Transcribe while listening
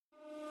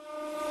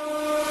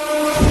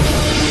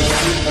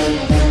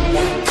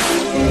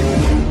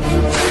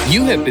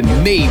You have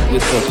been made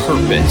with a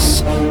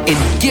purpose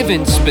and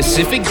given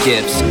specific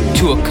gifts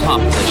to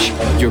accomplish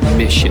your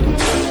mission.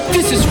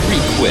 This is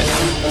Requip.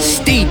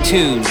 Stay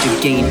tuned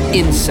to gain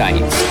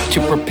insights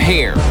to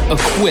prepare,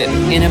 equip,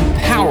 and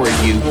empower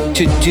you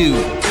to do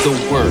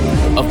the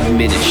work of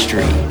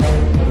ministry.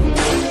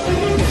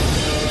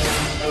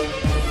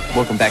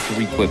 Welcome back to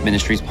Requip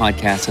Ministries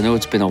podcast. I know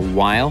it's been a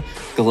while.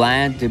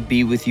 Glad to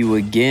be with you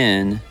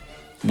again.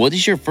 What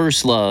is your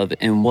first love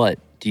and what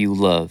do you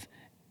love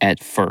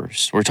at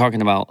first? We're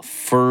talking about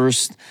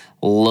first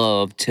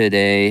love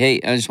today. Hey,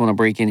 I just want to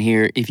break in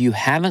here. If you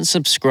haven't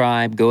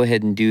subscribed, go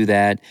ahead and do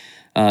that.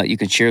 You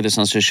can share this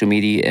on social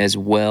media as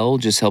well.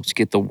 Just helps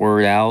get the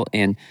word out.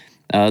 And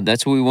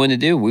that's what we want to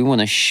do. We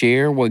want to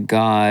share what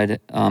God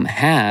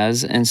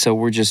has. And so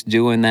we're just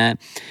doing that.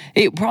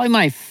 Hey, probably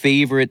my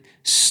favorite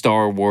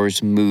Star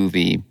Wars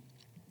movie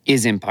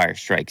is Empire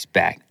Strikes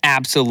Back.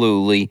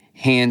 Absolutely.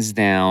 Hands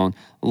down.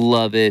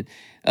 Love it.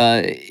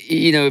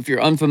 If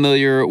you're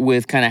unfamiliar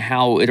with kind of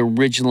how it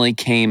originally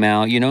came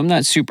out, I'm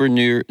not super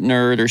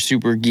nerd or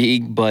super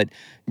geek, but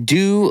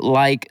do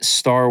like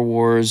Star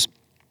Wars.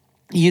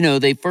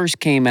 They first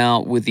came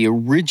out with the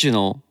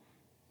original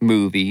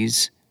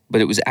movies,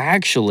 but it was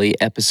actually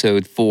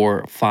episode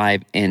 4,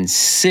 5, and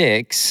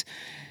 6.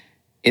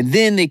 And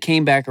then they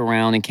came back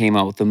around and came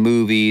out with the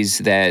movies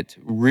that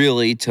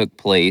really took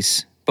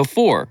place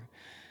before.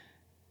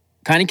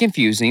 Kind of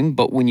confusing,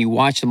 but when you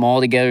watch them all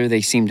together, they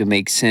seem to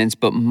make sense.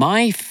 But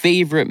my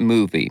favorite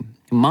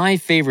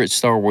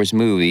Star Wars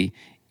movie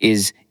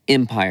is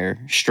Empire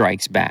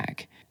Strikes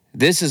Back.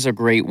 This is a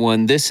great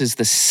one. This is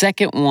the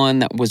second one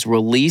that was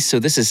released, so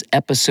this is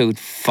episode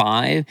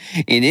 5.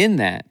 And in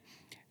that,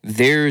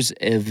 there's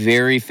a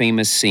very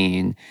famous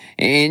scene.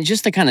 And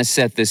just to kind of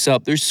set this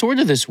up, there's sort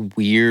of this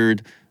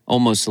weird,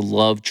 almost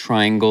love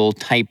triangle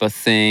type of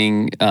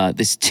thing,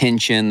 this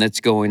tension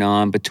that's going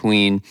on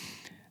between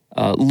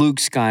Luke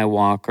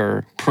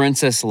Skywalker,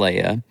 Princess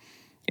Leia,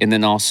 and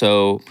then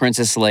also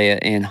Princess Leia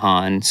and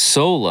Han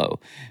Solo.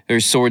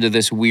 There's sort of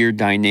this weird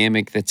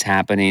dynamic that's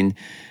happening.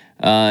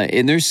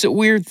 And there's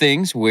weird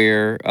things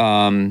where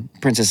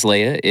Princess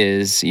Leia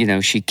is,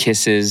 she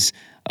kisses,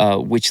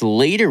 which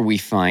later we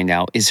find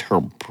out is her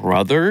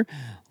brother,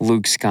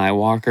 Luke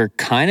Skywalker.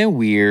 Kind of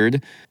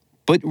weird.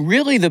 But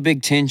really the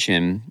big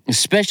tension,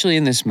 especially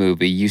in this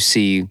movie, you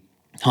see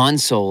Han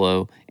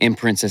Solo and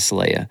Princess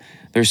Leia.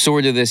 There's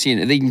sort of this,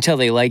 they can tell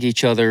they like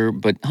each other,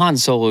 but Han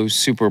Solo's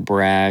super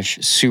brash,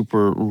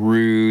 super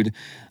rude,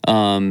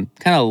 kind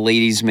of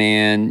ladies'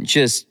 man,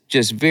 just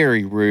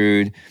very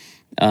rude.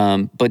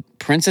 But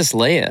Princess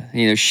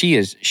Leia, she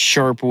is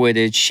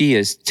sharp-witted, she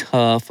is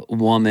tough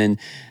woman,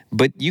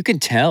 but you can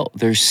tell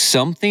there's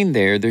something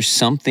there, there's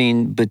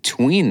something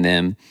between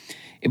them.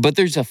 But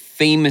there's a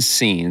famous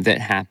scene that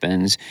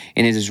happens,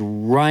 and it is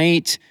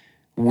right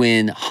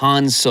when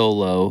Han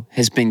Solo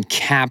has been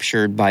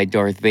captured by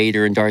Darth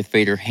Vader, and Darth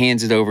Vader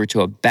hands it over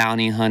to a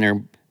bounty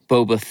hunter,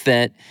 Boba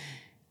Fett,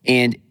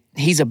 and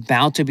he's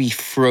about to be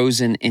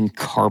frozen in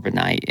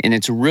carbonite. And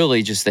it's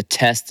really just a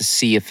test to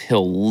see if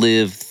he'll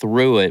live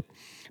through it.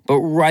 But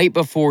right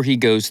before he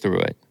goes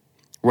through it,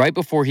 right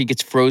before he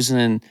gets frozen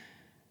in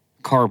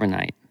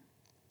carbonite,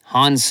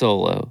 Han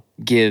Solo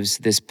gives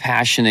this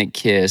passionate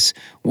kiss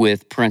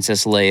with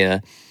Princess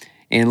Leia.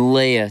 And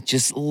Leia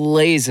just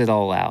lays it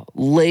all out,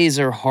 lays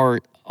her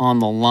heart on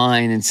the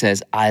line and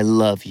says, "I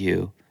love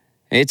you."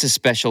 It's a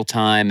special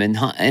time, and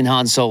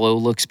Han Solo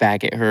looks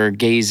back at her,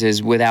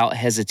 gazes without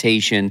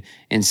hesitation,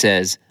 and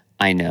says,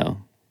 "I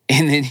know."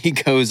 And then he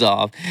goes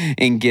off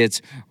and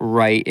gets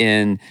right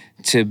in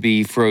to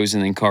be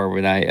frozen in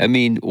carbonite. I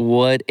mean,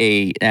 what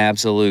an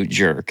absolute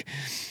jerk.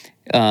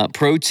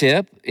 Pro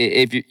tip,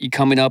 if you're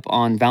coming up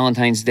on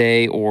Valentine's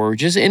Day or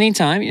just any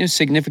time,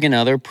 significant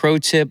other, pro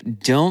tip,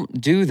 don't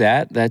do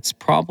that. That's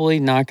probably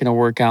not going to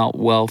work out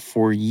well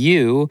for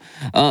you.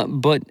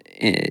 But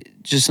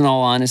just in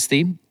all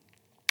honesty,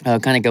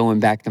 kind of going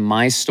back to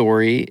my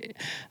story,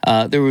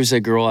 there was a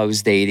girl I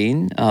was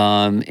dating,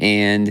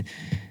 and,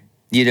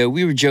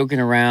 we were joking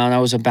around. I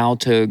was about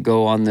to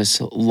go on this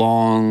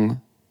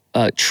long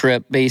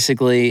trip,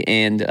 basically,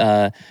 and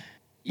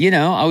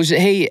I was,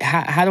 hey,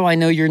 how do I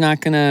know you're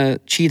not going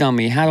to cheat on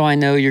me? How do I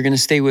know you're going to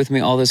stay with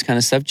me? All this kind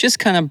of stuff. Just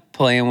kind of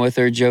playing with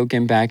her,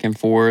 joking back and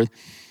forth,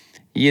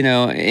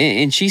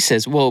 and she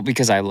says, well,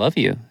 because I love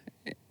you.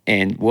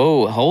 And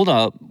whoa, hold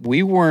up.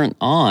 We weren't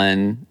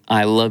on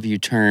I love you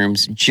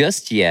terms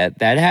just yet.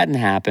 That hadn't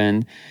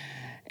happened.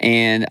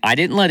 And I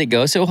didn't let it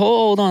go. So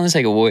hold on a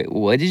second.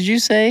 What did you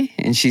say?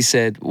 And she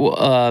said,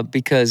 well,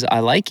 because I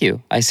like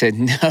you. I said,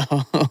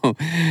 no,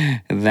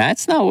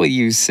 that's not what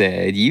you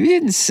said. You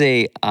didn't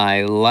say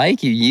I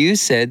like you. You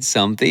said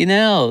something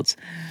else.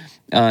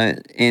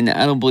 And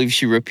I don't believe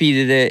she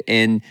repeated it.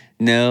 And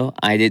no,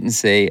 I didn't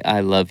say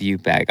I love you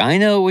back. I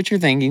know what you're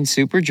thinking,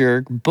 super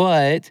jerk.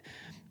 But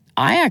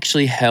I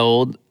actually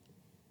held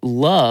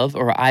love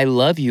or I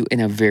love you in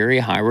a very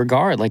high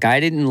regard. Like, I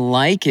didn't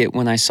like it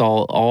when I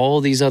saw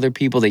all these other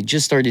people, they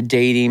just started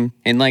dating.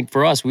 And like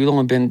for us, we've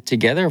only been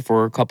together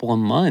for a couple of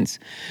months.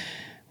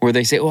 where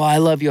they say, "Oh, I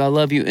love you,"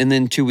 and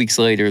then 2 weeks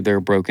later they're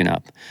broken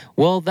up.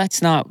 Well,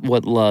 that's not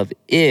what love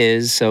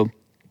is. So,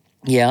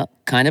 yeah,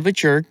 kind of a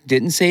jerk.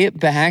 Didn't say it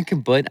back,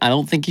 but I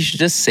don't think you should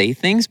just say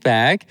things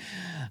back.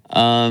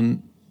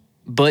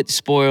 But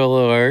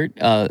spoiler alert,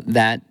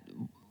 that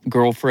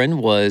girlfriend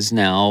was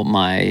now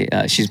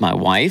she's my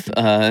wife,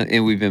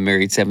 and we've been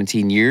married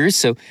 17 years.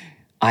 So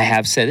I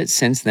have said it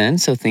since then,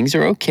 so things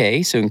are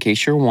okay. So in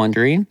case you're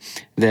wondering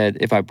that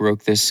if I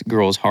broke this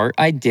girl's heart,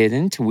 I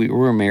didn't. We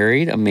were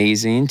married,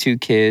 amazing, 2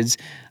 kids.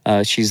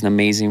 She's an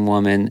amazing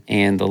woman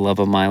and the love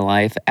of my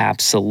life,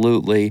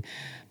 absolutely.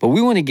 But we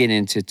want to get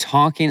into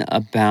talking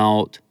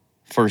about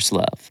first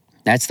love.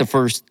 That's the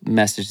first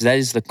message. That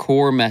is the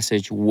core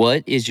message.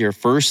 What is your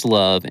first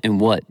love, and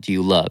what do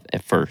you love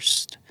at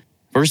first?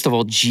 First of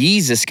all,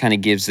 Jesus kind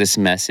of gives this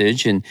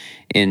message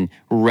in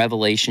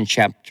Revelation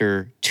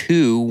chapter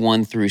 2,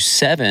 1 through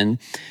 7,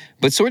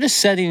 but sort of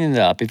setting it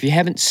up. If you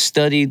haven't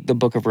studied the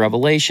book of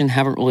Revelation,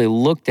 haven't really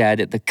looked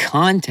at it, the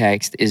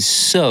context is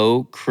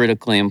so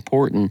critically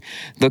important.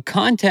 The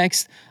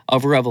context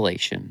of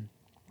Revelation.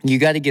 You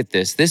got to get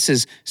this. This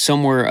is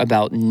somewhere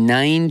about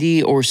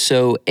 90 or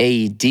so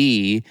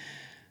AD.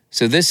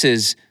 So this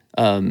is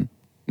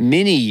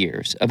many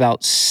years,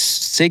 about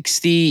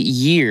 60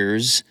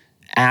 years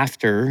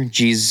after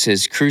Jesus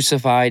is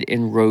crucified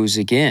and rose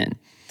again.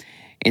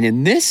 And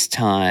in this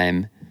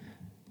time,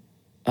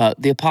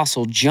 the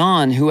Apostle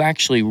John, who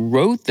actually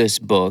wrote this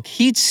book,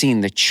 he'd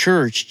seen the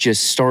church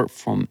just start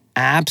from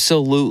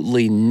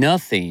absolutely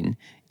nothing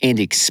and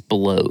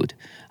explode.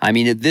 I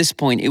mean, at this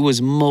point, it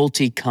was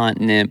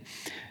multi-continent,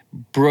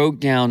 broke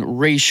down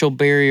racial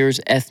barriers,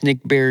 ethnic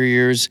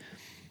barriers,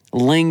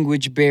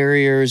 language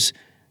barriers,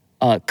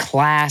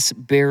 class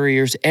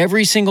barriers,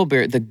 every single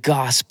barrier. The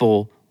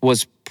gospel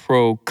was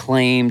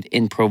proclaimed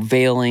and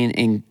prevailing,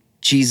 and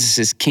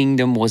Jesus'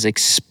 kingdom was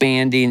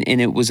expanding,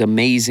 and it was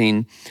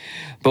amazing.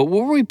 But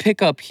what we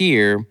pick up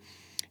here,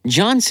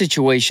 John's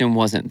situation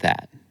wasn't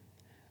that.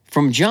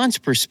 From John's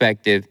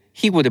perspective,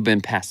 he would have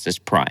been past his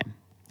prime.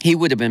 He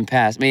would have been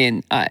past,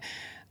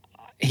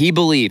 he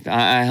believed,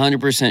 I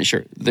 100%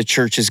 sure, the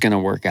church is going to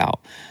work out.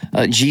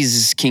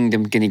 Jesus'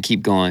 kingdom going to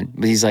keep going.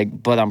 But he's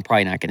like, but I'm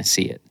probably not going to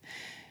see it.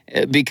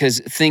 Because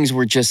things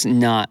were just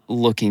not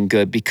looking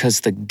good,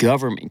 because the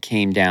government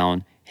came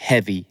down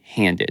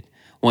heavy-handed.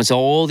 Once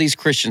all these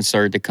Christians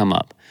started to come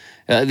up,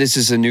 this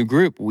is a new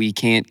group. We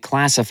can't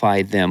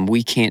classify them.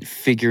 We can't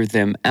figure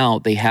them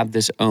out. They have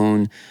this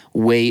own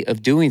way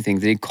of doing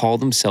things. They call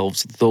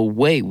themselves the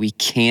way. We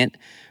can't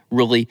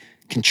really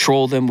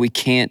control them. We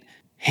can't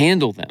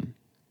handle them.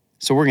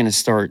 So we're going to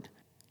start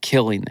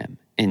killing them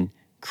and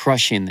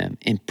crushing them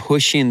and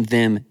pushing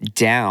them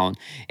down.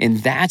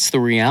 And that's the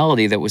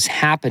reality that was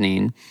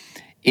happening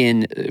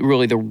in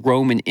really the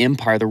Roman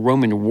Empire, the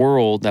Roman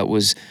world that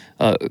was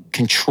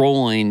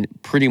controlling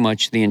pretty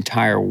much the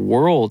entire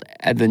world,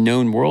 the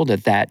known world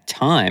at that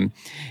time.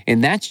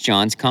 And that's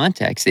John's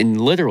context. And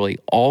literally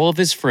all of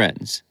his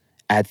friends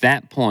at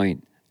that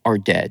point are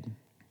dead.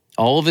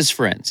 All of his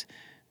friends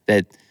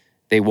that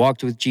they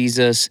walked with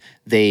Jesus,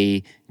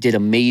 they did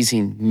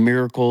amazing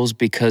miracles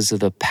because of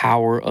the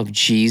power of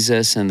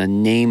Jesus and the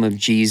name of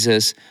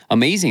Jesus,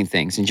 amazing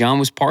things. And John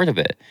was part of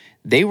it.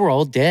 They were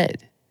all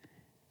dead.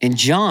 And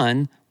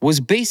John was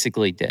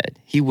basically dead.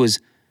 He was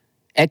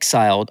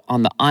exiled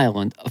on the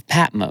island of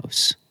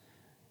Patmos.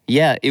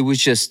 Yeah, it was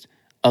just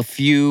a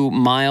few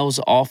miles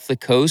off the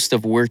coast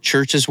of where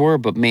churches were,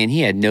 but man,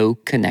 he had no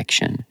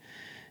connection.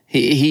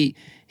 He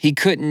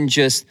couldn't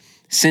just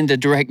send a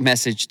direct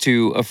message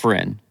to a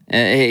friend.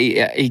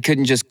 He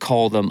couldn't just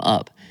call them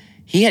up.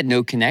 He had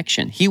no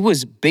connection. He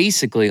was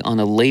basically on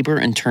a labor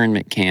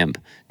internment camp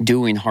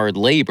doing hard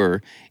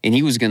labor, and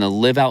he was going to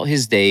live out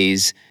his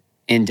days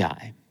and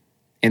die.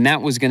 And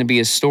that was going to be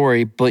a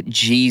story, but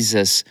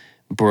Jesus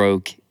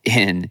broke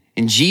in.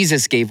 And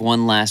Jesus gave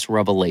one last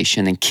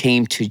revelation and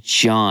came to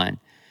John.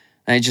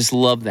 And I just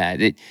love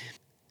that.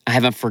 I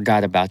haven't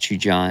forgot about you,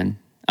 John.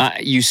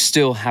 You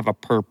still have a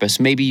purpose.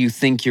 Maybe you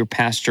think you're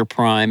past your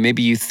prime.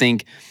 Maybe you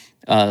think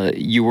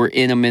you were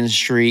in a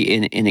ministry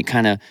and it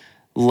kind of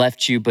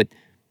left you, but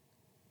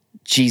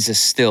Jesus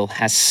still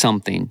has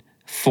something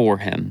for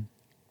him.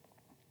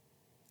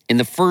 In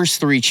the first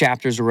 3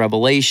 chapters of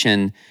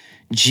Revelation,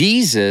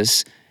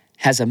 Jesus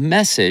has a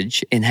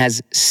message and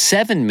has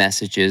 7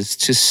 messages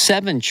to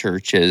 7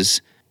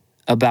 churches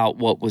about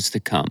what was to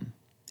come.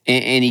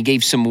 And he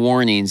gave some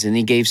warnings, and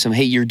he gave some,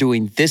 hey, you're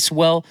doing this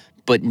well,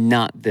 but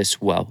not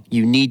this well.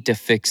 You need to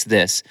fix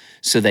this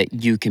so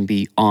that you can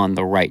be on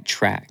the right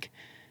track.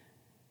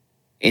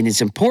 And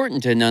it's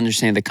important to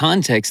understand the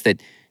context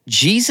that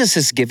Jesus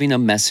is giving a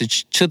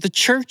message to the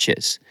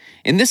churches.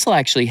 And this will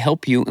actually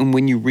help you. And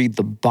when you read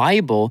the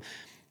Bible,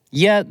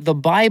 yeah, the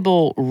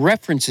Bible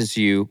references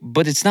you,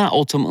 but it's not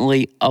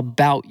ultimately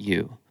about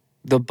you.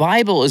 The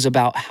Bible is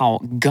about how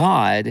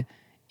God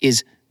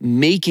is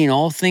making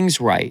all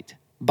things right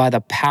by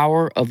the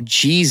power of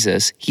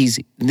Jesus. He's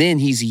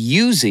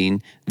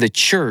using the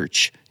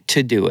church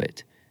to do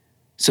it.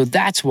 So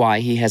that's why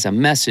he has a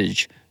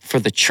message for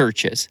the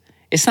churches.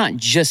 It's not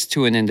just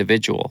to an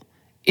individual.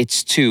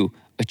 it's to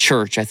a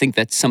church. I think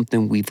that's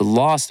something we've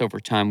lost over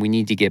time. We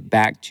need to get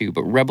back to.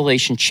 But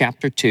Revelation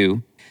chapter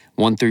 2,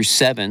 1 through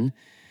 7,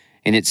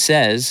 and it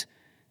says,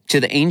 to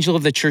the angel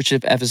of the church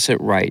of Ephesus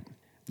write,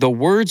 the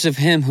words of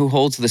him who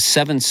holds the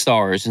 7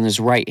 stars in his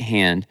right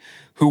hand,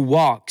 who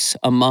walks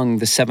among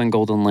the 7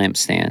 golden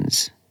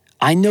lampstands.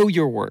 I know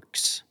your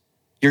works,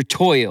 your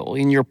toil,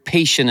 and your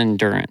patient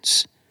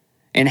endurance,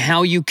 and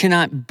how you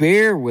cannot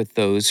bear with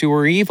those who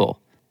are evil,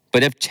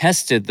 but have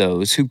tested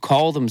those who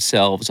call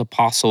themselves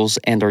apostles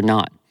and are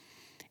not,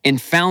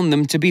 and found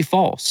them to be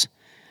false.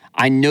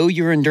 I know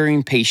your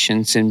enduring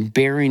patience and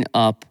bearing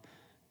up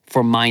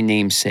for my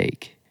name's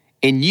sake,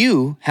 and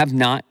you have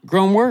not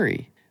grown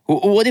weary.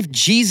 What if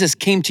Jesus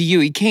came to you?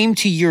 He came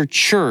to your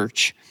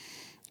church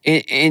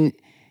and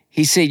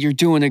he said, you're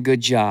doing a good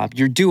job.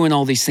 You're doing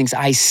all these things.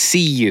 I see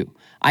you.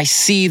 I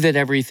see that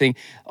everything,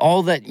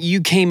 all that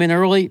you came in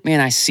early, man,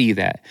 I see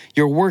that.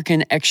 You're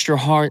working extra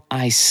hard.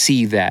 I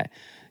see that.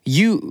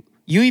 You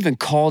even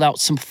called out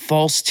some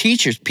false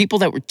teachers, people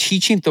that were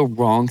teaching the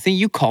wrong thing.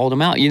 You called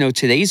them out. You know,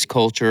 today's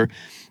culture,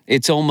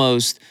 it's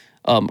almost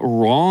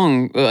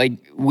wrong. Like,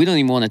 we don't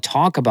even want to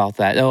talk about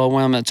that. Oh,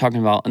 well, I'm not talking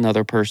about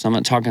another person. I'm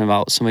not talking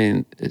about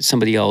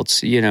somebody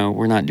else. You know,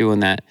 we're not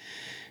doing that.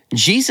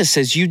 Jesus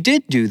says you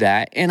did do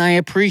that, and I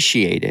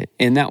appreciate it.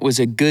 And that was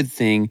a good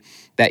thing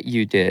that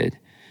you did.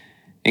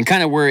 And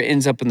kind of where it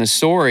ends up in the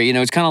story, you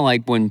know, it's kind of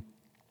like when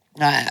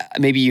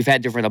maybe you've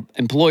had different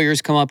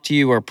employers come up to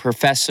you, or a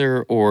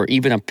professor, or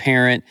even a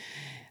parent.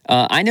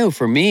 I know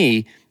for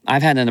me,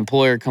 I've had an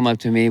employer come up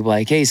to me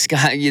like, hey,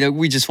 Scott, you know,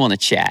 we just want to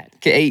chat.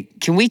 Hey,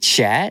 can we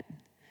chat?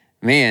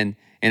 Man,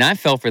 and I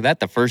fell for that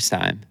the first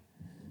time.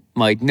 I'm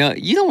like, no,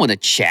 you don't want to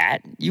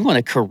chat. You want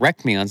to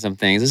correct me on some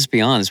things. Let's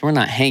be honest. We're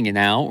not hanging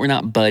out. We're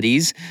not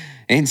buddies.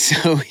 And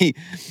so he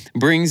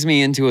brings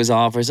me into his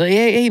office. Like,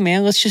 hey,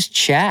 man, let's just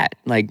chat.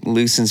 Like,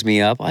 loosens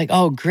me up. Like,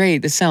 oh,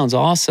 great. This sounds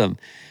awesome.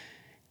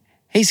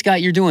 Hey,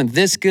 Scott, you're doing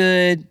this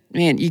good.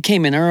 Man, you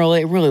came in early.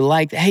 I really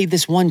liked it. Hey,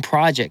 this one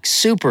project,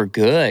 super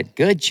good.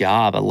 Good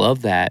job. I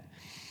love that.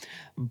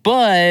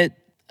 But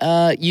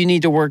you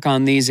need to work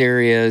on these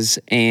areas,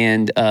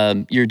 and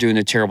you're doing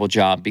a terrible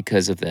job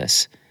because of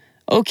this.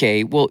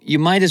 Okay, well, you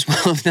might as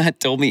well have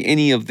not told me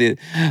any of the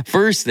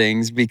first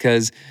things,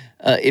 because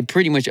it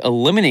pretty much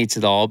eliminates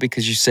it all,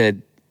 because you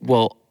said,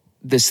 well,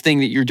 this thing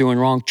that you're doing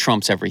wrong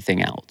trumps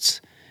everything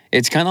else.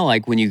 It's kind of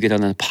like when you get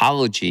an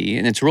apology,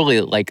 and it's really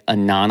like a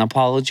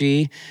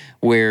non-apology,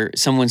 where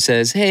someone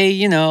says, hey,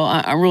 you know,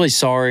 I'm really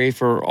sorry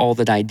for all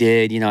that I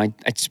did. You know, I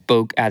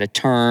spoke out of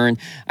turn.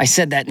 I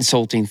said that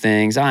insulting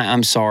things.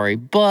 I'm sorry,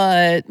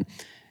 but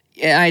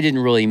I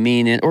didn't really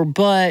mean it. Or,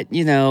 but,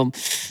 you know,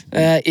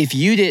 if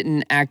you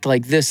didn't act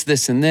like this,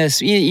 this, and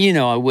this, you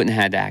know, I wouldn't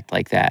have had to act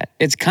like that.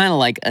 It's kind of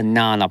like a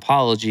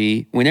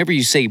non-apology. Whenever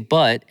you say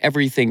but,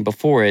 everything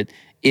before it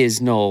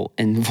is null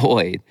and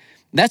void.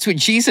 That's what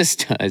Jesus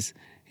does.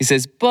 He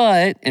says,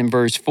 but, in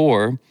verse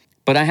 4,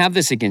 but I have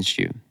this against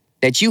you,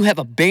 that you have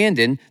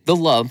abandoned the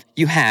love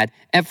you had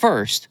at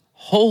first.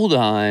 Hold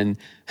on.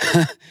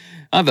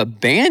 I've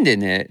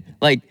abandoned it.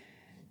 Like,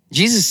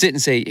 Jesus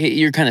didn't say, hey,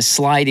 you're kind of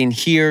sliding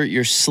here,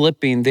 you're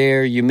slipping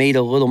there, you made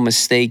a little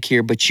mistake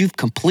here, but you've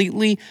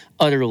completely,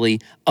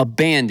 utterly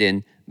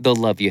abandoned the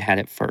love you had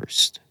at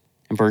first.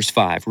 In verse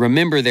 5,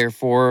 remember,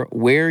 therefore,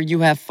 where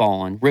you have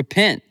fallen,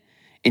 repent,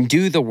 and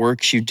do the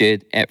works you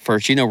did at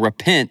first. You know,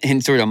 repent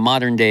in sort of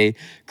modern day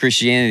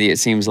Christianity, it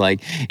seems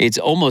like it's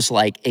almost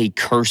like a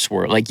curse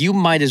word. Like, you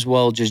might as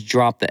well just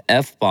drop the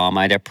F-bomb.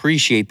 I'd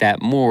appreciate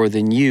that more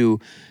than you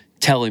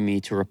telling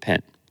me to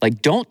repent.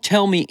 Like, don't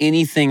tell me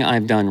anything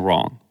I've done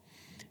wrong.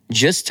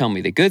 Just tell me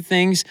the good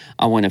things.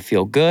 I want to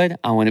feel good.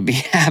 I want to be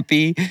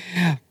happy.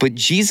 But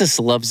Jesus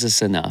loves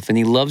us enough, and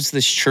he loves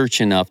this church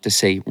enough to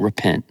say,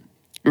 repent.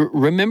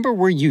 Remember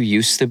where you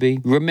used to be.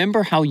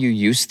 Remember how you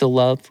used to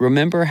love.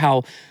 Remember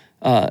how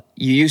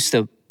you used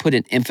to put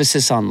an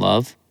emphasis on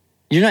love.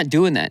 You're not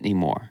doing that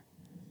anymore.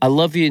 I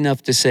love you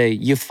enough to say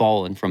you've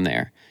fallen from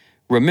there.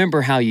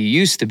 Remember how you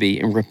used to be,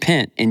 and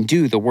repent and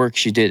do the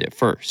works you did at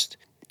first.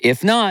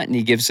 If not, and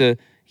he gives a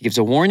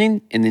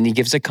warning, and then he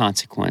gives a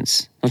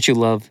consequence. Don't you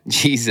love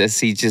Jesus?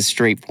 He's just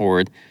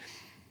straightforward.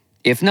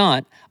 If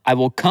not, I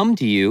will come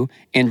to you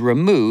and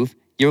remove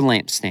your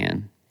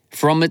lampstand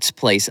from its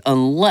place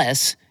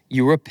unless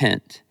you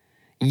repent.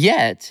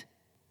 Yet,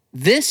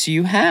 this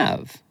you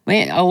have.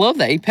 Man, I love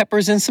that. He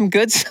peppers in some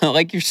good stuff.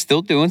 Like, you're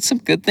still doing some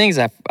good things.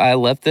 I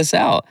left this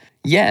out.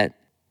 Yet,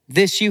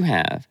 this you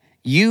have.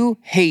 You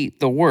hate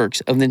the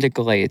works of the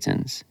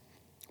Nicolaitans,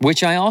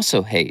 which I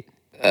also hate.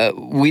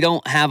 We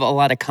don't have a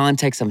lot of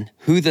context on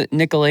who the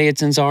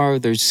Nicolaitans are.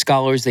 There's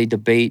scholars, they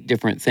debate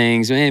different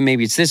things.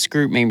 Maybe it's this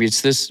group, maybe it's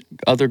this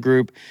other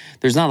group.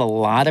 There's not a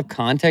lot of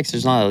context.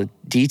 There's not a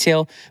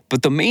detail.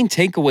 But the main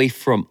takeaway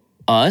from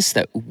us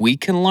that we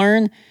can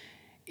learn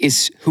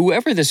is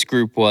whoever this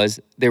group was,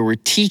 they were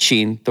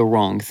teaching the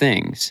wrong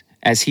things,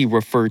 as he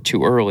referred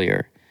to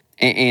earlier.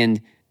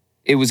 And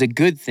it was a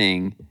good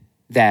thing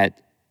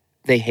that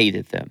they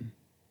hated them.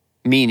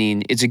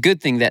 Meaning, it's a good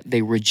thing that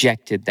they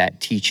rejected that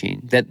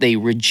teaching, that they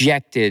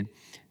rejected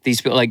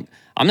These people, like,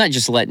 I'm not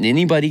just letting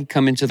anybody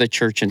come into the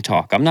church and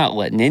talk. I'm not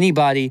letting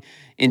anybody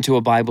into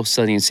a Bible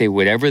study and say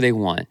whatever they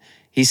want.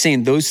 He's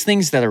saying those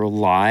things that are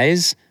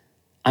lies,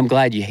 I'm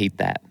glad you hate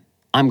that.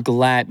 I'm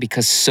glad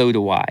because so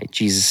do I,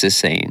 Jesus is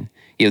saying.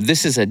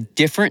 This is a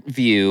different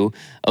view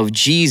of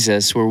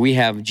Jesus where we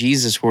have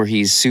Jesus where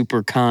he's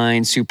super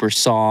kind, super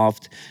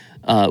soft,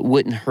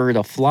 wouldn't hurt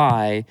a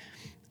fly,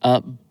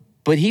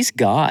 but he's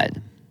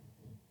God.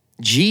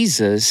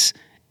 Jesus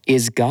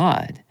is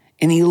God,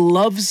 and he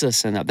loves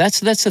us enough. That's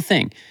the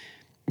thing.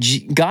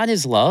 God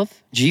is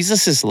love.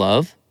 Jesus is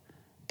love.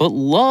 But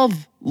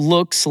love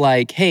looks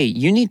like, hey,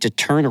 you need to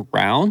turn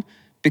around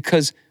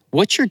because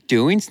what you're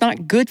doing is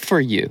not good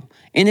for you.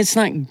 And it's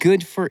not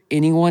good for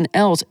anyone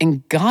else.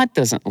 And God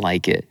doesn't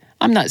like it.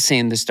 I'm not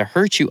saying this to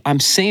hurt you. I'm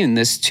saying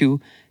this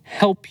to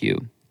help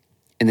you.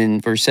 And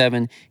then verse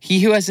 7,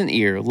 he who has an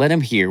ear, let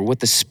him hear what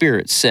the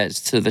Spirit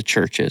says to the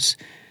churches.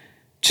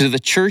 To the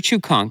church who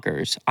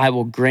conquers, I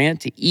will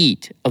grant to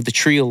eat of the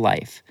tree of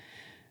life,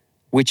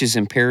 which is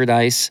in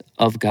paradise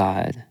of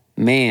God.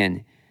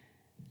 Man,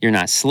 you're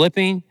not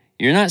slipping,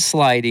 you're not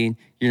sliding,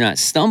 you're not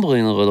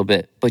stumbling a little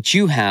bit, but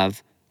you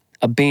have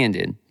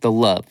abandoned the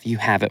love you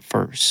have at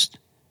first.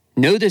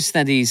 Notice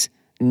that he's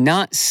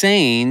not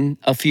saying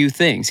a few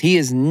things. He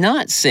is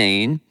not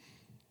saying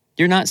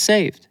you're not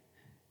saved.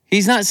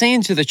 He's not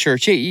saying to the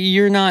church, hey,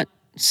 you're not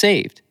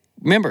saved.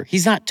 Remember,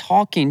 he's not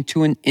talking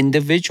to an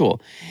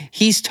individual.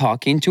 He's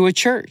talking to a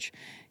church.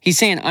 He's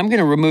saying, I'm going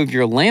to remove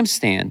your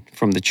lampstand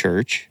from the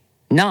church,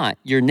 not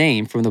your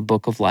name from the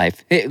book of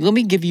life. Hey, let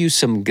me give you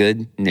some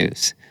good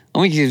news.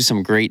 Let me give you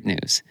some great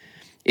news.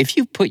 If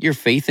you put your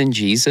faith in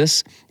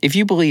Jesus, if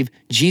you believe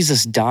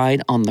Jesus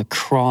died on the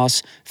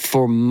cross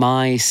for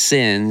my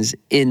sins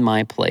in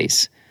my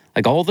place,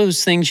 like all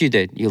those things you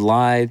did, you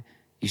lied,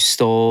 you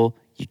stole,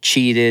 you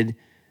cheated,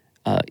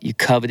 you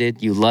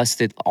coveted, you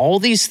lusted, all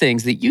these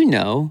things that you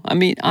know. I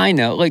mean, I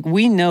know, like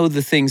we know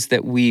the things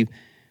that we've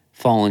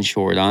fallen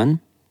short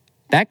on.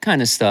 That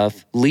kind of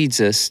stuff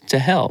leads us to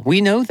hell. We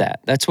know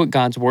that. That's what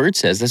God's word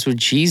says. That's what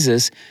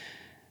Jesus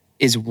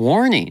is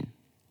warning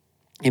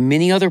in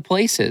many other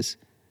places.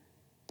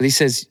 But he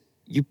says,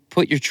 you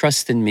put your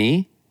trust in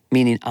me,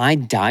 meaning I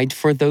died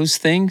for those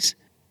things,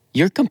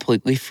 you're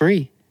completely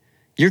free.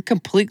 You're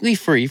completely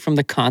free from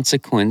the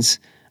consequence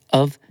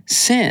of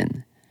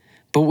sin.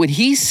 But what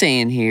he's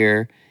saying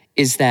here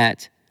is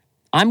that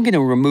I'm going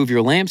to remove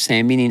your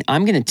lampstand, meaning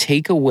I'm going to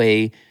take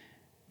away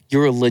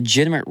your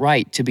legitimate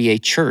right to be a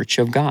church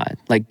of God.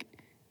 Like,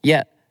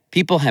 yeah,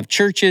 people have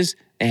churches,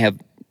 they have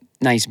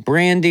nice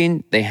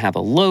branding, they have a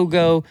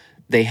logo,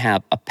 they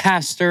have a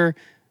pastor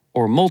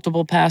or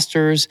multiple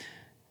pastors,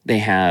 they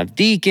have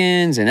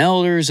deacons and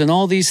elders and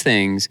all these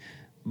things.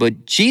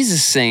 But Jesus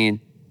is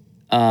saying,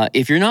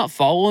 if you're not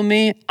following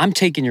me, I'm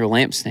taking your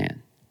lampstand.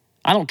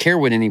 I don't care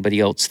what anybody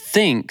else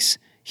thinks.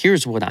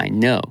 Here's what I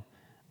know.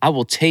 I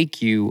will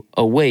take you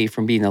away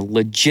from being a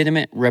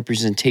legitimate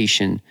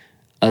representation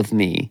of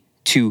me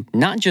to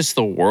not just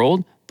the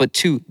world, but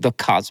to the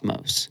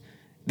cosmos.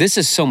 This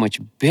is so much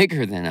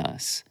bigger than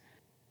us.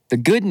 The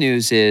good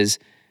news is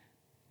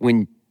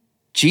when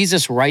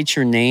Jesus writes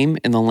your name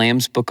in the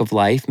Lamb's Book of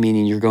Life,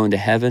 meaning you're going to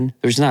heaven,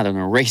 there's not an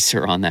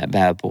eraser on that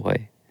bad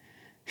boy.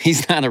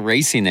 He's not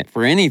erasing it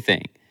for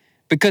anything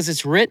because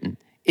it's written.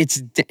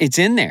 It's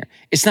in there.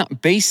 It's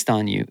not based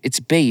on you. It's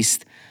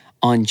based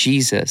on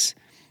Jesus.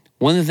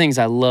 One of the things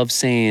I love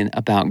saying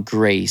about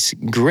grace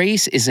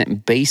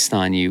isn't based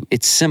on you.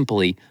 It's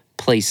simply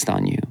placed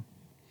on you.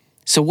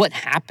 So what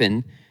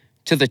happened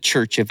to the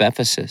church of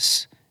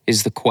Ephesus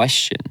is the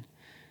question.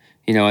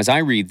 As I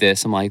read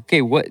this, I'm like,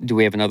 okay, what do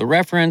we have another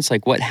reference?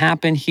 Like what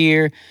happened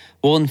here?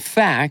 Well, in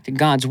fact,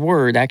 God's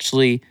word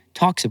actually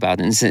talks about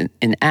it. It's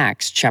in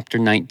Acts chapter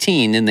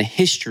 19 in the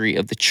history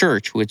of the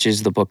church, which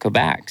is the book of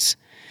Acts.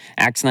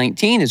 Acts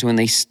 19 is when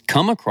they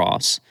come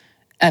across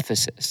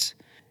Ephesus.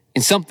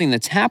 And something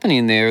that's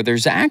happening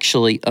there's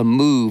actually a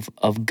move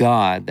of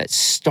God that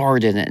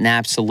started an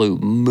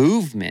absolute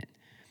movement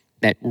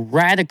that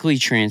radically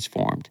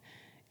transformed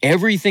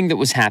everything that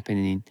was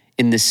happening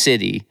in the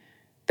city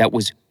that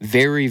was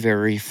very,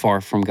 very far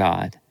from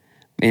God.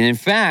 And in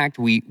fact,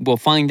 we will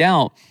find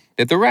out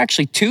that there were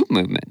actually two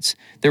movements.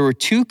 There were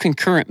two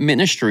concurrent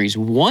ministries.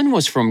 One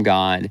was from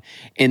God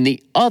and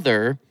the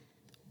other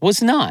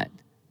was not.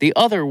 The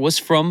other was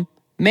from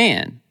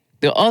man.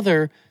 The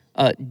other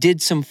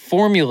did some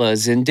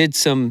formulas and did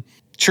some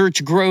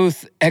church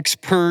growth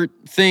expert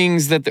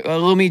things that,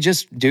 let me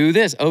just do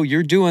this. Oh,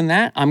 you're doing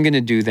that? I'm going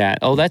to do that.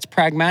 Oh, that's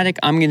pragmatic.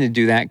 I'm going to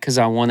do that because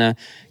I want to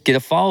get a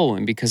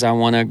following, because I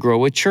want to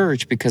grow a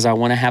church, because I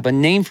want to have a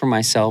name for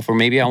myself, or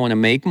maybe I want to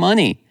make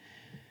money.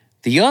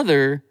 The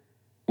other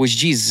was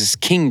Jesus'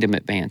 kingdom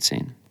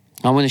advancing.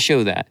 I want to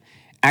show that.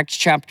 Acts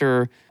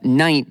chapter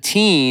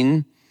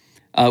 19,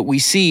 we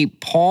see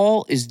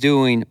Paul is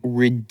doing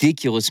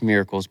ridiculous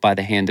miracles by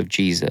the hand of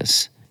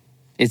Jesus.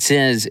 It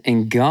says,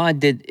 and God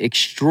did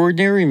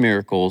extraordinary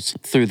miracles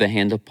through the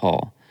hand of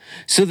Paul,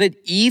 so that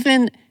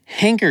even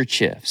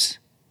handkerchiefs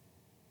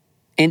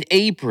and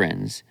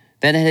aprons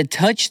that had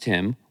touched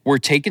him were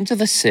taken to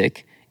the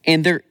sick,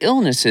 and their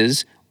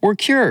illnesses were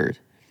cured,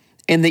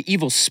 and the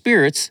evil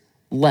spirits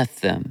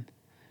left them.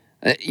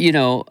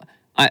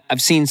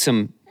 I've seen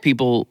some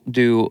people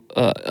do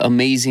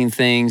amazing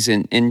things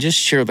and just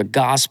share the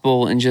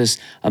gospel, and just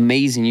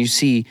amazing. You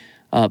see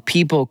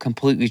people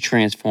completely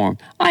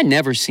transformed. I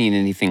never seen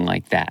anything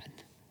like that.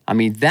 I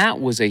mean, that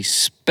was a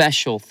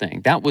special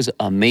thing. That was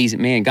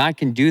amazing. Man, God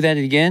can do that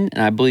again,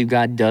 and I believe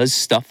God does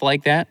stuff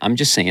like that. I'm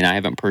just saying I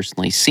haven't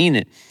personally seen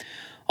it.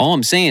 All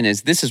I'm saying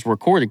is this is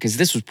recorded because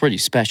this was pretty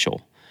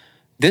special.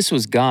 This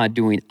was God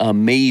doing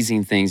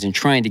amazing things and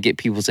trying to get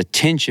people's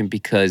attention,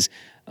 because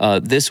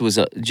this was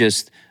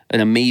just an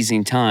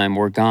amazing time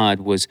where God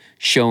was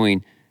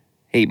showing,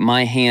 hey,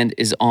 my hand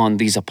is on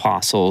these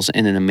apostles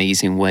in an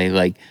amazing way.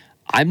 Like,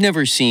 I've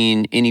never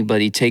seen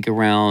anybody take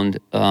around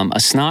a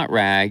snot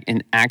rag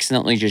and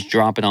accidentally just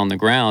drop it on the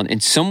ground,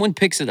 and someone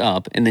picks it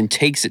up and then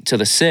takes it to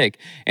the sick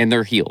and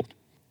they're healed,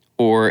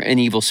 or an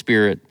evil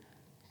spirit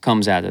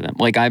comes out of them.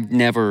 Like, I've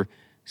never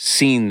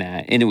seen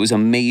that. And it was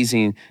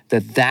amazing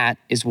that that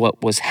is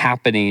what was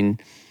happening.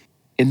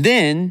 And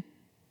then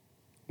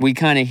we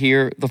kind of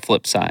hear the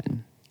flip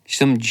side.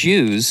 Some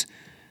Jews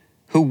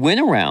who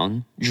went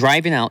around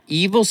driving out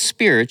evil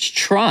spirits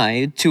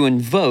tried to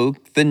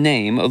invoke the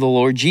name of the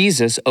Lord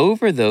Jesus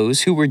over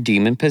those who were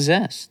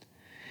demon-possessed.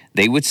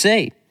 They would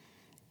say,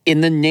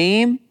 in the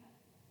name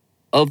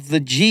of the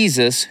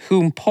Jesus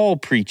whom Paul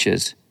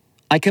preaches,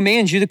 I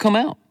command you to come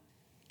out.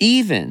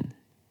 Even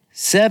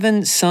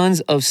 7 sons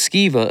of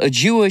Sceva, a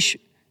Jewish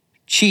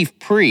chief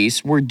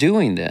priest, were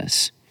doing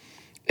this.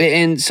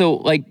 And so,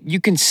 like, you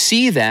can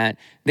see that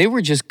they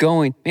were just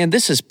going, man,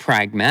 this is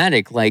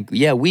pragmatic. Like,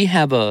 yeah, we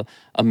have a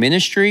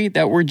ministry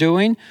that we're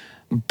doing,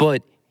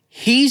 but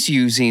he's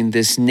using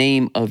this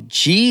name of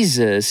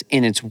Jesus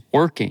and it's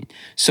working.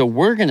 So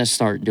we're going to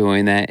start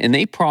doing that. And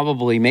they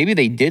probably, maybe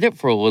they did it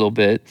for a little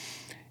bit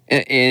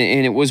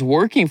and it was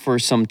working for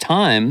some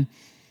time,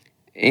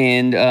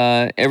 and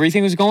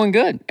everything was going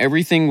good.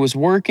 Everything was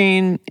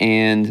working,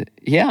 and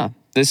yeah,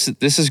 this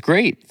is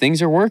great.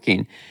 Things are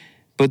working.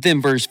 But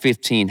then verse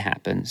 15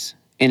 happens,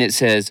 and it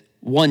says,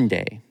 one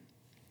day,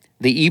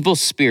 the evil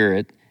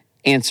spirit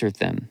answered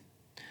them.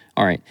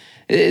 All right,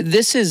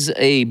 this is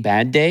a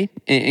bad day,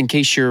 in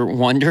case you're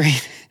wondering,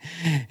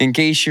 in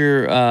case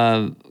you're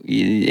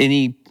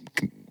any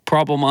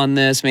problem on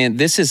this, man,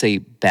 this is a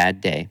bad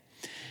day.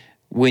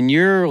 When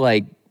you're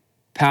like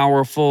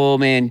powerful,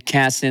 man,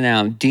 casting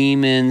out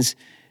demons,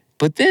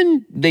 but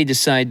then they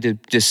decide to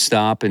just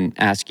stop and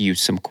ask you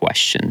some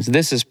questions.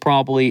 This is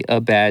probably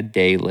a bad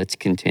day. Let's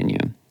continue.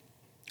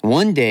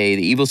 One day,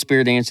 the evil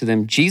spirit answered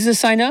them,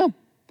 Jesus, I know.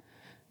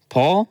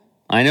 Paul,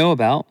 I know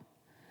about.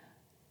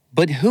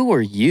 But who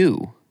are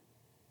you?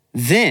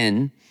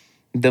 Then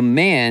the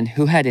man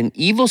who had an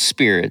evil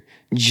spirit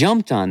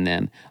jumped on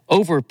them,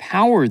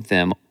 overpowered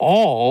them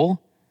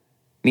all,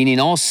 meaning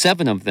all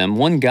 7 of them,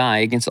 one guy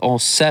against all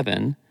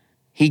 7.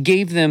 He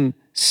gave them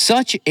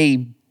such a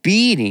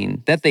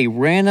beating that they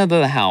ran out of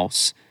the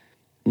house,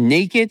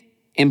 naked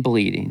and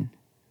bleeding.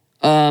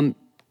 I've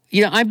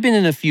been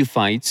in a few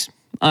fights.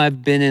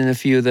 I've been in a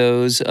few of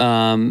those,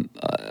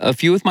 a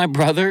few with my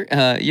brother,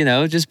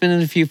 just been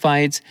in a few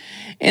fights.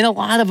 And a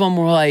lot of them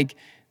were like,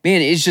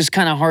 man, it's just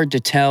kind of hard to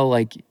tell.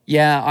 Like,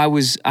 yeah,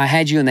 I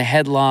had you in the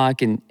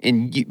headlock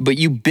but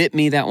you bit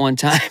me that one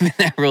time and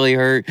that really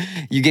hurt.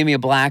 You gave me a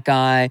black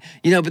eye,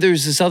 but there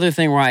was this other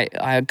thing where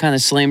I kind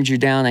of slammed you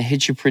down. I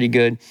hit you pretty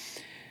good.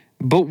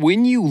 But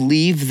when you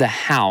leave the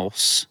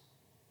house,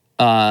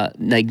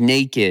 like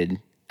naked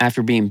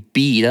after being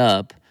beat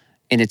up,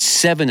 and it's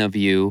 7 of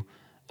you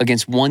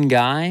against one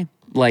guy,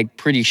 like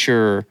pretty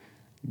sure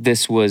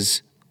this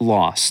was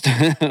lost.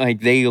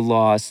 Like they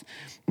lost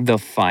the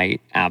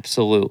fight,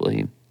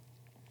 absolutely.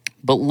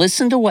 But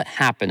listen to what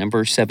happened in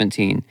verse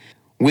 17.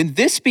 When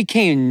this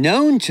became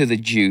known to the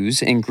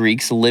Jews and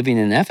Greeks living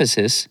in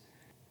Ephesus,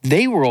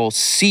 they were all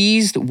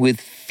seized with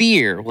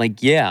fear.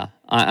 Like, yeah,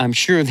 I'm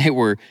sure they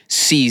were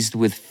seized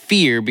with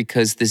fear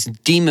because this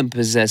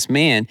demon-possessed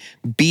man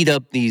beat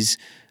up these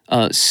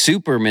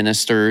super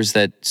ministers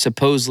that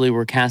supposedly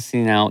were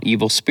casting out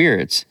evil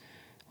spirits.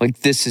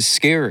 Like, this is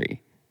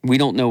scary. We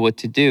don't know what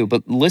to do.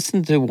 But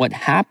listen to what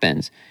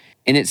happens.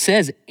 And it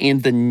says,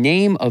 and the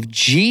name of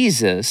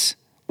Jesus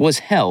was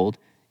held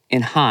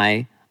in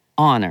high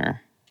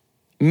honor.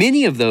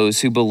 Many of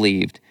those who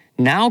believed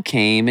now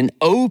came and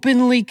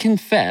openly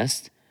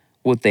confessed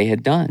what they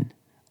had done.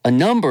 A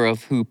number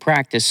of who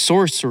practiced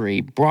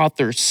sorcery brought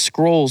their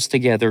scrolls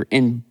together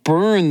and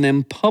burned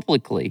them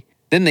publicly.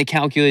 Then they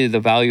calculated the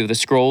value of the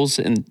scrolls,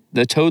 and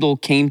the total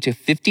came to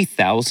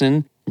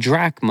 50,000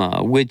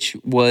 drachma, which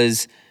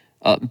was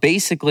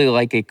basically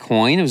like a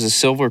coin. It was a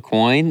silver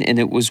coin, and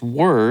it was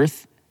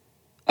worth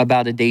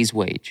about a day's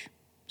wage.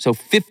 So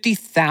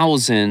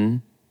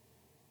 50,000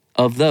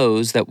 of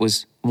those, that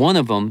was one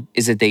of them,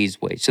 is a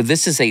day's wage. So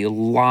this is a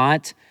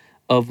lot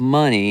of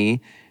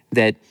money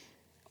that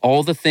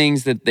all the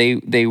things that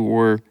they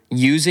were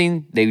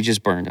using, they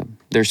just burned them.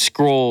 Their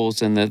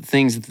scrolls and the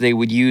things that they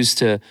would use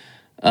to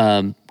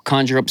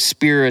conjure up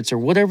spirits or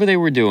whatever they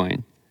were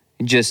doing,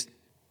 just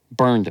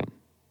burned them.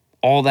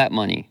 all that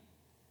money.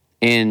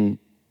 And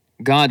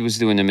God was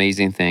doing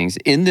amazing things.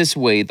 In this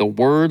way, the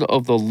word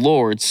of the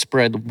Lord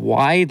spread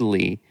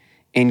widely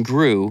and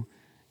grew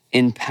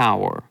in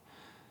power.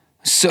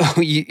 So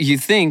you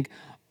think,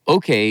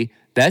 okay,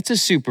 that's a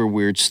super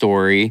weird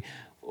story.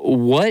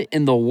 What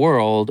in the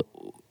world,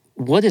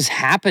 what is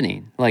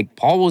happening? Like,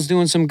 Paul was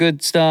doing some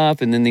good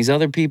stuff, and then these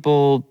other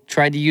people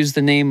tried to use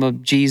the name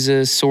of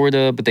Jesus, sort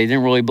of, but they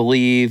didn't really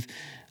believe.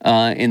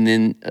 And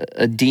then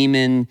a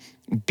demon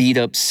beat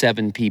up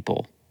 7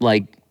 people.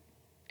 And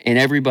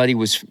everybody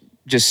was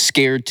just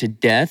scared to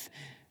death.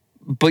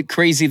 But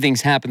crazy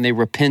things happened. They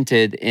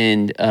repented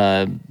and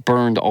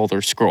burned all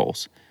their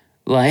scrolls.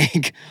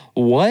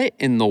 What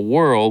in the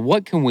world?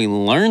 What can we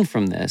learn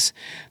from this?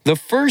 The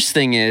first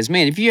thing is,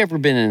 man, if you've ever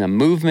been in a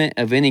movement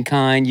of any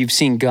kind, you've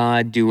seen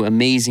God do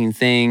amazing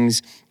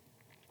things,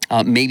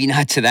 maybe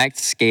not to that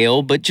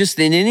scale, but just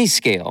in any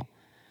scale.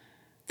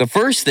 The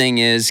first thing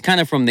is,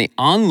 kind of from the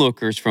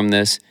onlookers from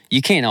this,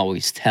 you can't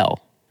always tell.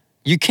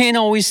 You can't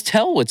always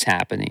tell what's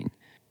happening.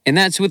 And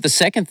that's with the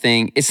second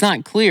thing, it's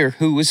not clear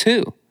who was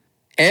who.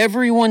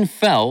 Everyone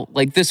felt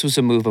like this was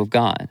a move of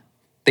God.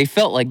 They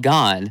felt like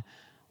God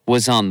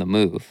was on the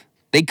move.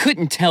 They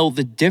couldn't tell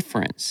the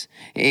difference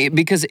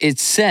because it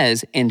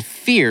says, and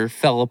fear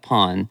fell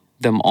upon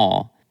them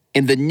all.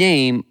 And the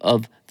name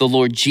of the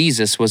Lord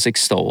Jesus was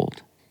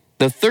extolled.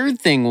 The third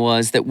thing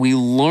was that we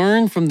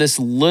learned from this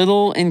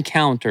little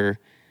encounter,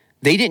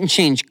 they didn't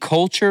change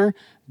culture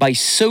by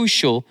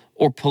social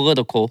or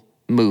political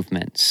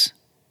movements.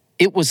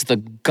 It was the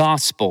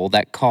gospel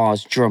that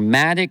caused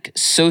dramatic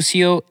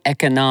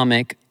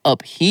socioeconomic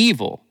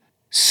upheaval.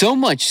 So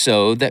much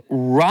so that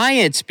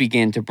riots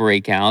began to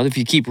break out. If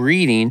you keep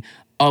reading,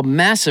 a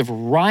massive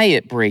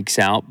riot breaks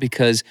out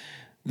because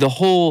the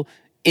whole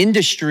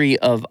industry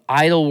of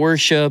idol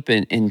worship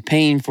and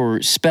paying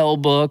for spell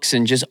books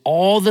and just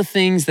all the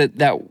things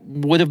that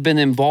would have been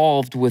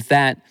involved with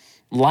that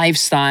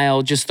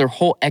lifestyle, just their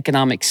whole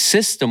economic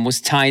system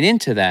was tied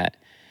into that.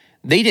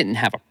 They didn't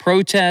have a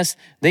protest.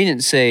 They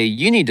didn't say,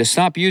 you need to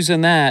stop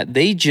using that.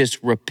 They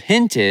just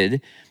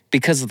repented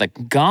because of the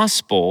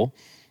gospel,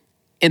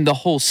 and the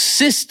whole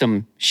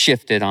system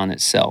shifted on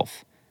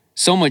itself.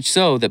 So much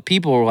so that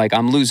people were like,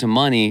 I'm losing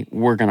money,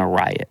 we're going to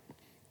riot.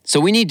 So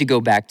we need to go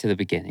back to the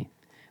beginning.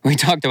 We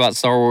talked about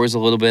Star Wars a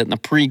little bit and the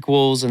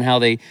prequels and how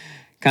they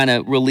kind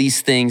of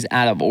release things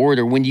out of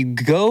order. When you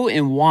go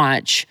and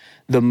watch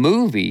the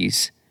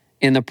movies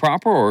in the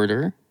proper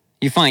order,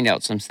 you find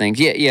out some things.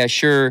 Yeah,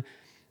 sure,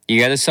 you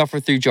got to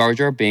suffer through Jar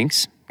Jar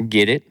Binks.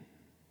 Get it.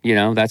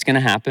 That's going to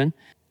happen.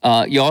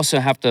 You also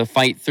have to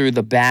fight through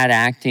the bad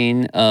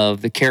acting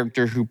of the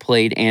character who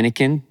played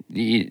Anakin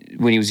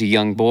when he was a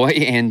young boy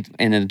and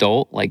an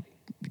adult.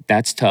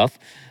 That's tough.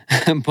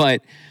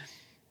 But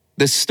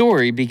the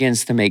story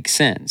begins to make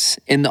sense.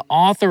 And the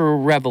author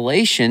of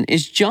Revelation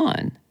is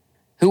John,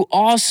 who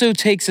also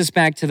takes us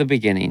back to the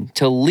beginning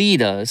to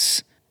lead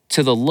us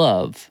to the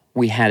love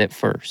we had at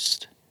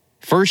first.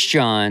 1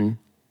 John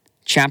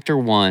chapter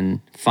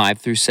 1, 5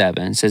 through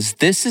 7 says,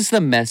 "This is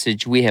the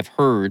message we have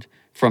heard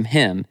from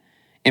him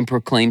and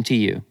proclaim to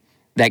you,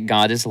 that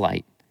God is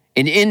light,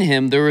 and in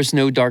him there is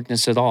no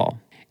darkness at all.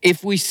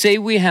 If we say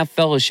we have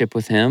fellowship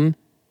with him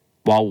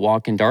while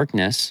walk in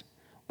darkness,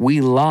 we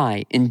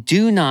lie and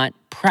do not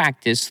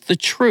practice the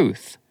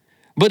truth.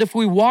 But if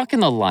we walk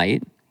in the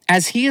light,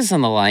 as he is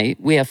in the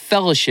light, we have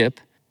fellowship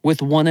with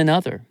one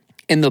another.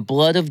 And the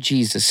blood of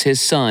Jesus,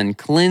 his son,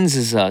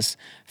 cleanses us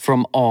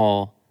from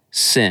all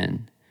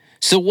sin."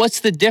 So what's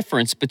the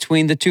difference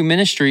between the two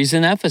ministries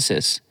in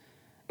Ephesus?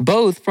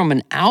 Both, from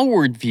an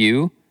outward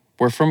view,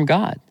 were from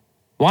God.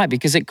 Why?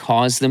 Because it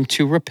caused them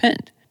to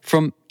repent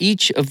from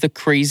each of the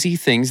crazy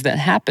things that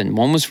happened.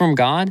 One was from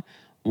God.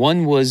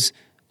 One was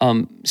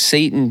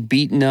Satan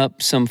beating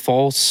up some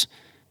false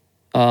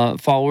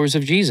followers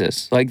of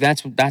Jesus.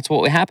 That's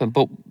what happened.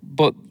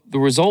 But the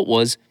result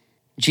was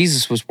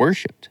Jesus was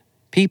worshipped.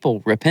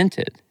 People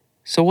repented.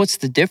 So what's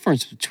the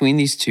difference between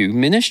these two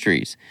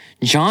ministries?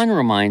 John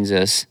reminds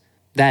us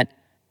that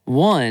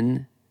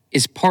one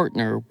is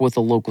partner with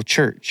a local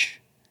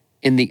church,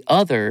 and the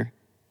other,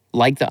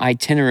 like the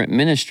itinerant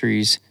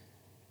ministries,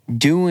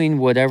 doing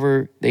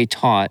whatever they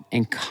taught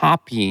and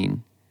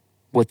copying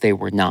what they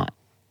were not.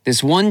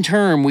 This one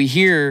term we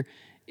hear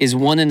is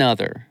one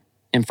another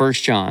in 1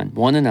 John,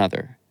 one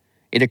another.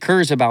 It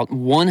occurs about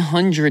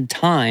 100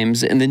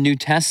 times in the New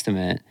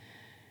Testament,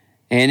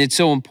 and it's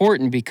so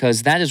important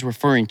because that is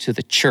referring to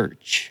the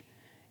church.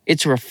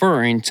 It's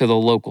referring to the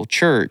local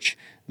church,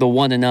 the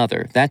one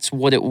another. That's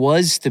what it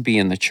was to be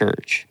in the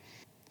church.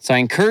 So I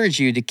encourage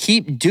you to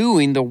keep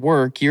doing the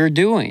work you're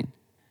doing,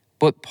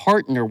 but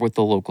partner with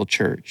the local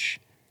church,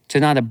 to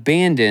not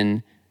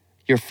abandon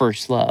your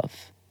first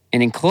love.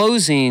 And in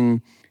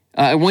closing,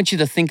 I want you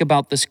to think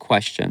about this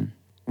question.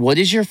 What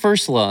is your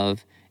first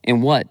love,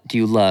 and what do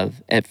you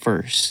love at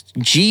first?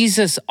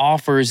 Jesus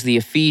offers the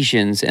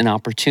Ephesians an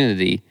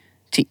opportunity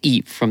to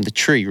eat from the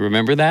tree.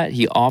 Remember that?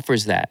 He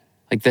offers that.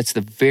 That's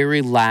the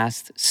very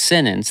last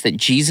sentence that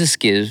Jesus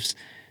gives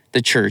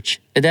the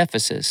church at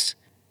Ephesus.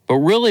 But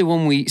really,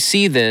 when we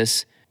see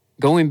this,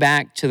 going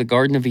back to the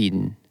Garden of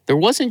Eden, there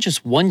wasn't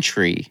just one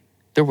tree,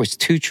 there was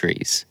two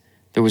trees.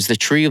 There was the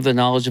tree of the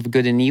knowledge of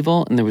good and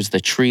evil, and there was the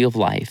tree of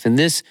life. And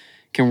this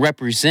can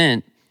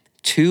represent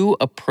two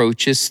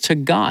approaches to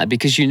God.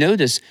 Because you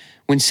notice,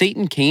 when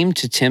Satan came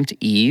to tempt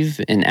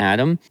Eve and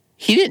Adam,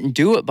 he didn't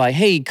do it by,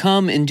 hey,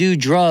 come and do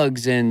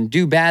drugs and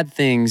do bad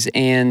things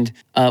and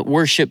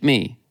worship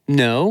me.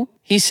 No,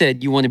 he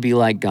said, you want to be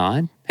like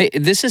God? Hey,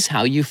 this is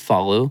how you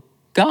follow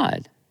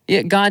God.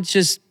 Yeah, God's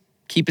just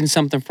keeping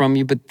something from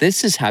you, but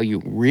this is how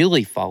you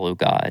really follow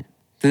God.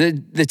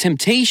 The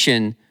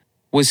temptation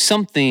was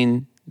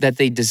something that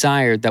they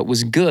desired that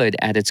was good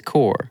at its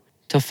core,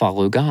 to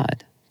follow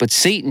God. But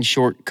Satan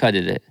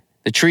shortcutted it.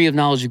 The tree of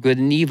knowledge of good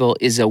and evil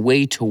is a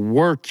way to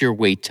work your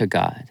way to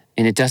God,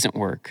 and it doesn't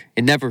work.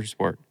 It never has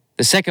worked.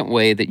 The second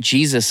way that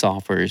Jesus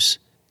offers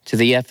to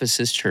the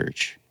Ephesus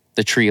church,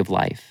 the tree of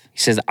life. He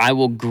says, I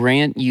will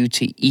grant you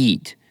to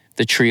eat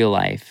the tree of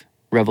life,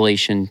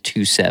 Revelation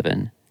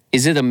 2:7.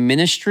 Is it a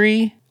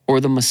ministry or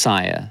the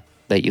Messiah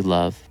that you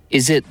love?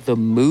 Is it the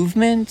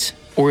movement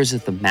or is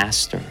it the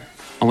master?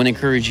 I want to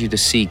encourage you to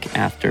seek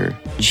after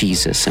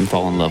Jesus and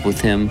fall in love with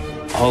him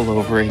all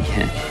over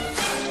again.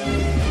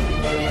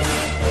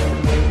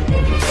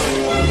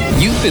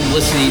 You've been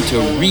listening to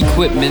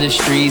Requip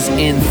Ministries,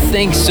 and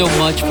thanks so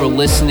much for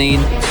listening.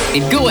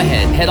 And go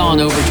ahead, head on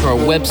over to our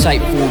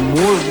website for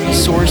more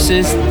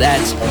resources.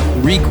 That's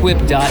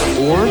requip.org,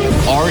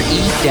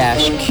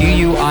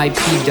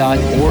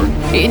 re-quip.org.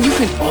 And you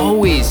can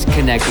always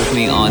connect with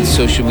me on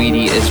social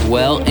media as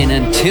well. And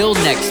until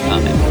next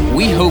time,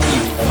 we hope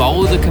you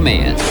follow the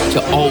command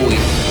to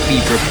always be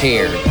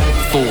prepared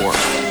for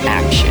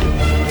action.